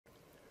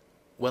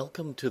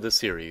Welcome to the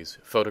series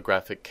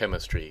Photographic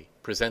Chemistry,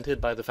 presented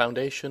by the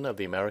Foundation of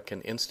the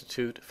American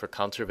Institute for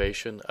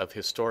Conservation of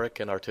Historic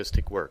and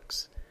Artistic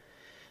Works.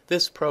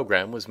 This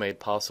program was made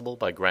possible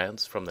by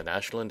grants from the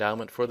National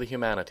Endowment for the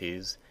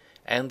Humanities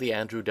and the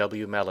Andrew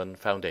W. Mellon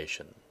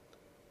Foundation.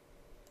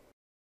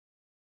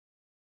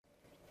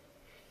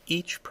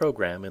 Each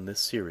program in this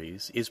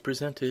series is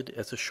presented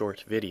as a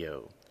short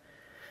video.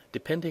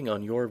 Depending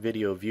on your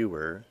video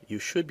viewer, you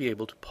should be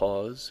able to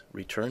pause,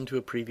 return to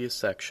a previous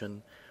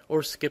section,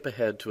 or skip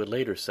ahead to a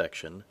later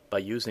section by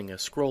using a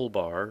scroll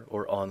bar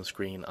or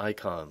on-screen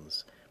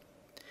icons.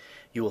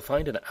 You will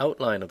find an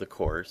outline of the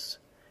course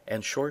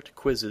and short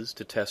quizzes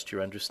to test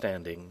your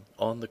understanding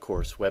on the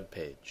course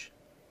webpage.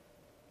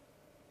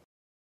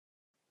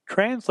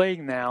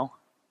 Translating now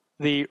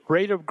the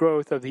rate of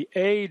growth of the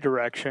A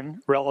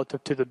direction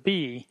relative to the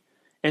B,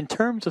 in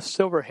terms of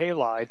silver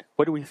halide,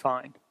 what do we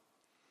find?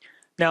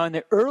 Now, in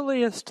the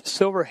earliest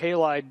silver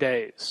halide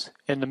days,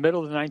 in the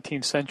middle of the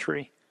 19th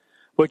century,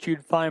 what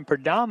you'd find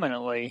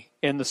predominantly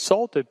in the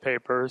salted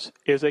papers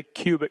is a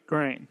cubic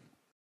grain.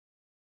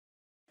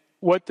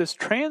 What this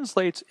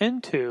translates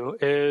into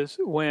is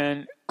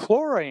when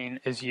chlorine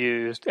is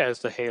used as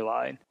the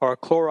halide, or a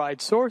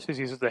chloride source is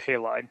used as the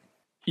halide,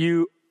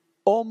 you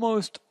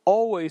almost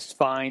always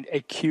find a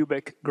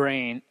cubic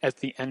grain as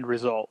the end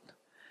result.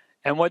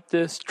 And what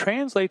this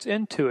translates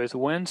into is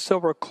when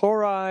silver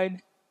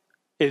chloride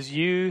is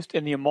used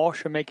in the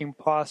emulsion making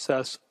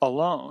process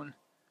alone,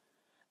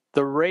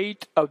 the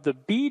rate of the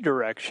B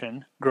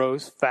direction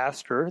grows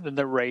faster than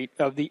the rate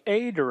of the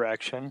A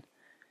direction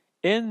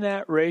in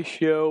that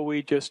ratio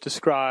we just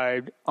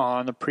described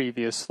on the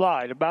previous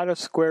slide, about a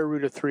square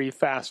root of 3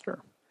 faster.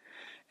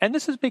 And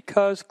this is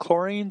because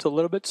chlorine's a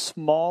little bit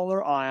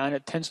smaller ion.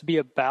 It tends to be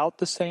about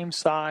the same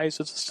size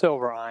as a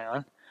silver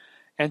ion.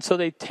 And so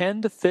they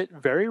tend to fit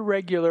very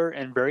regular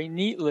and very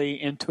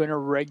neatly into an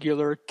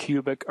irregular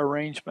cubic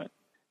arrangement.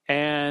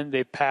 And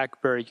they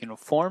pack very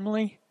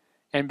uniformly.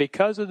 And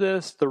because of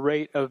this, the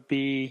rate of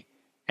B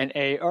and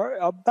A are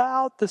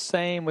about the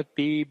same, with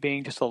B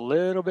being just a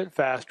little bit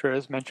faster,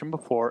 as mentioned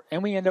before,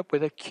 and we end up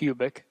with a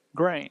cubic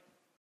grain.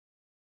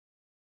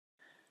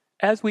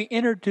 As we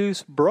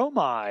introduce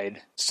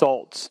bromide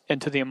salts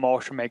into the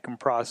emulsion making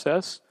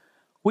process,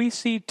 we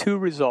see two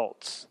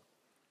results.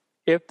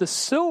 If the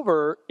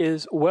silver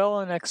is well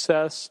in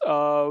excess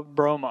of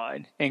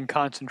bromide in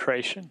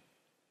concentration,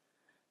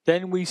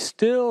 then we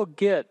still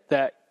get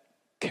that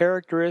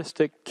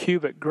characteristic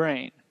cubic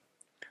grain.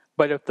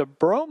 But if the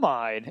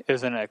bromide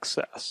is in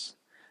excess,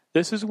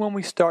 this is when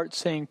we start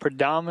seeing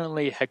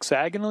predominantly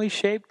hexagonally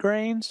shaped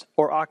grains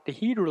or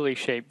octahedrally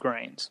shaped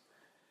grains.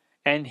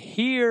 And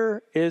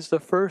here is the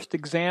first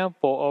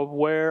example of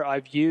where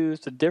I've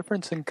used the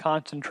difference in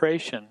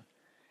concentration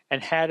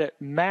and had it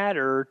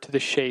matter to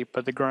the shape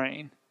of the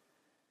grain.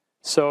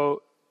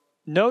 So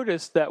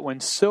notice that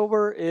when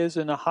silver is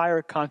in a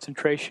higher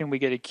concentration, we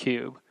get a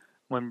cube.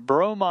 When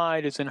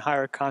bromide is in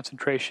higher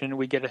concentration,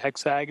 we get a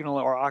hexagonal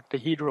or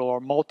octahedral or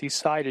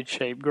multi-sided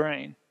shaped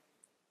grain.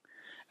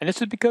 And this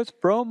is because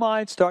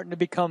bromide's starting to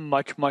become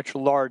much, much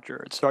larger.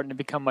 It's starting to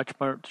become much,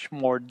 much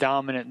more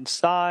dominant in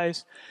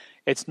size.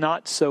 It's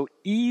not so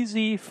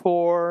easy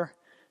for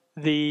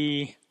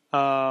the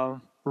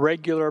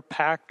regular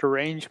packed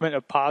arrangement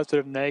of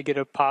positive,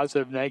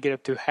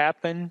 negative to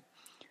happen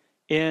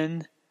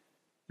in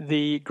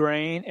the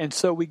grain. And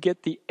so we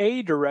get the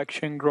A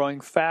direction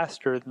growing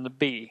faster than the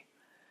B.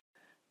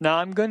 Now,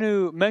 I'm going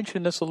to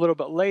mention this a little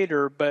bit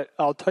later, but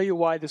I'll tell you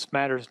why this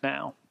matters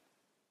now.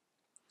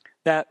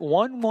 That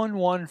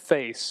 111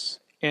 face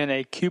in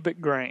a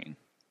cubic grain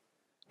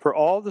for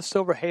all the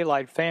silver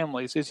halide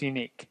families is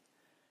unique.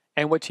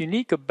 And what's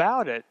unique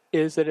about it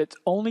is that it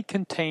only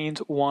contains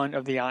one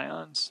of the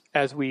ions.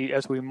 As we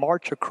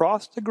march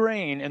across the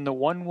grain in the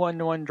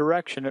 111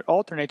 direction, it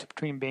alternates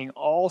between being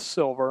all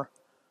silver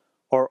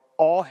or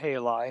all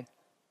halide,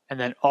 and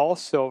then all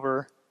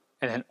silver,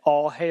 and then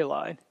all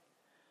halide.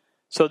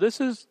 So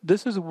this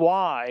is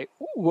why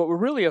what we're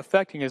really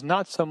affecting is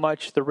not so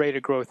much the rate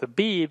of growth of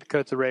B,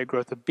 because the rate of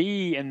growth of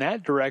B in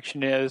that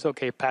direction is,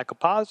 okay, pack a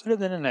positive,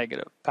 then a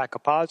negative, pack a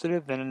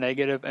positive, then a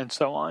negative, and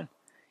so on,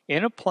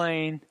 in a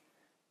plane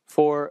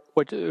for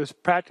what is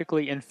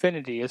practically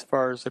infinity as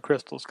far as the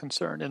crystal is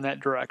concerned in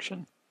that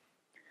direction.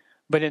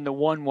 But in the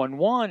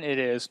 111, it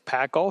is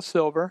pack all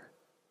silver,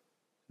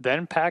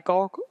 then pack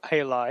all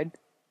halide,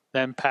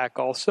 then pack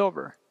all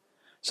silver.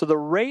 So the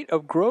rate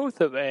of growth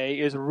of A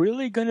is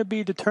really going to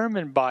be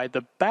determined by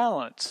the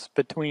balance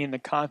between the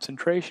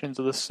concentrations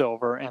of the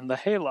silver and the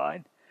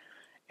halide.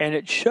 And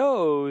it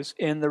shows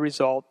in the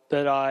result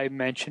that I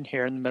mentioned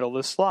here in the middle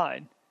of the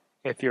slide.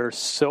 If you're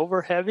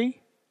silver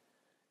heavy,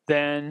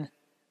 then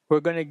we're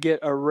going to get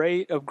a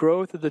rate of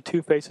growth of the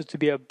two faces to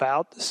be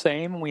about the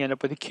same, and we end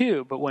up with a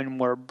cube. But when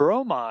we're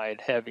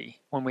bromide heavy,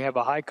 when we have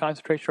a high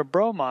concentration of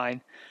bromide,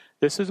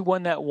 this is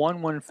when that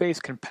 1-1 face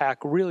can pack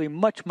really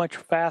much, much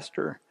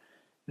faster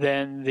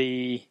than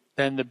the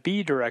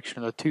B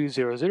direction, the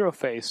 2-0-0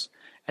 face,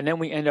 and then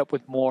we end up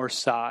with more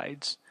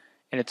sides.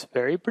 and it's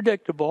very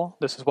predictable.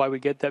 This is why we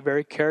get that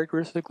very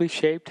characteristically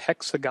shaped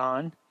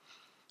hexagon.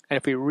 And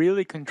if we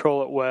really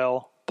control it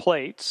well,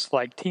 plates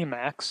like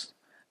T-Max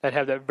that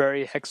have that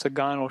very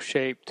hexagonal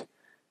shaped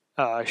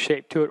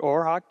shape to it,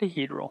 or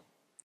octahedral.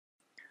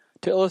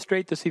 To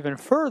illustrate this even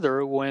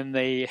further, when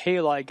the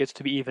halide gets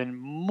to be even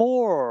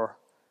more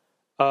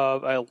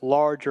of a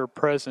larger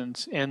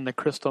presence in the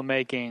crystal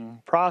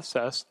making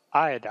process,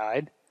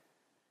 iodide,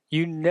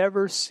 you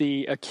never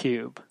see a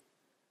cube.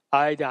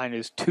 Iodine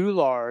is too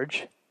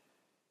large.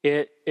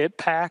 It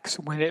packs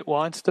when it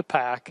wants to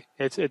pack.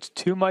 It's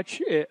too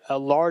much a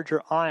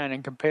larger ion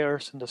in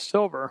comparison to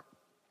silver.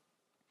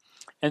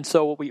 And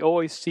so what we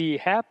always see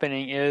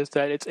happening is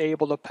that it's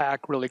able to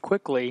pack really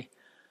quickly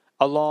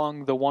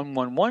along the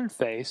 1-1-1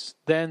 face.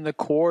 Then the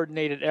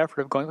coordinated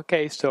effort of going,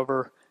 okay,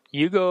 silver,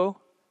 you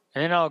go,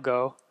 and then I'll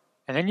go,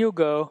 and then you'll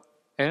go,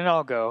 and then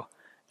I'll go.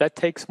 That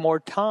takes more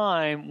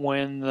time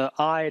when the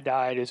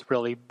iodide is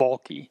really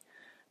bulky.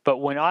 But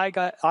when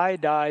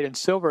iodide and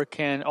silver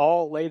can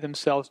all lay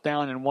themselves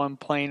down in one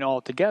plane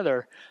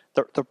altogether,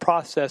 the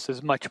process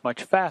is much,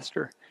 much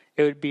faster.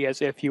 It would be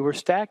as if you were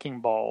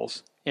stacking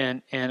balls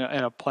in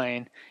a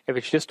plane. If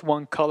it's just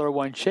one color,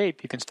 one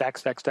shape, you can stack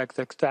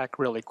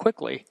really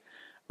quickly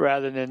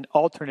rather than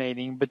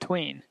alternating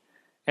between.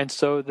 And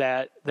so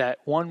that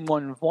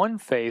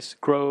 1-1-1 face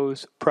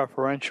grows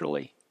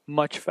preferentially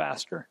much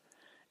faster.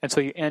 And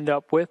so you end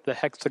up with the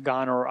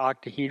hexagon or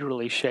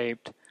octahedrally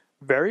shaped,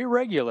 very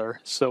regular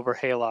silver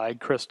halide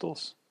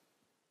crystals.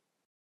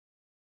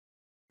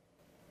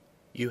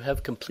 You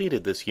have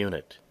completed this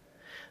unit.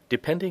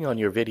 Depending on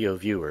your video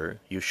viewer,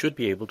 you should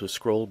be able to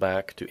scroll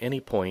back to any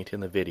point in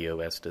the video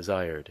as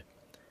desired.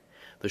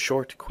 The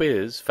short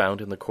quiz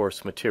found in the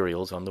course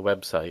materials on the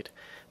website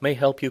may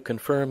help you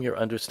confirm your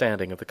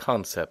understanding of the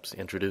concepts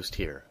introduced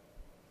here.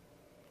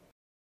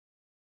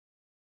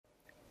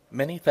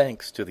 Many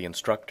thanks to the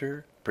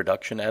instructor,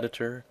 production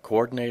editor,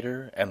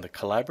 coordinator, and the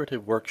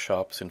Collaborative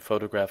Workshops in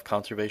Photograph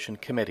Conservation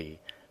Committee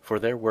for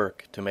their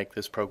work to make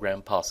this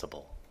program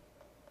possible.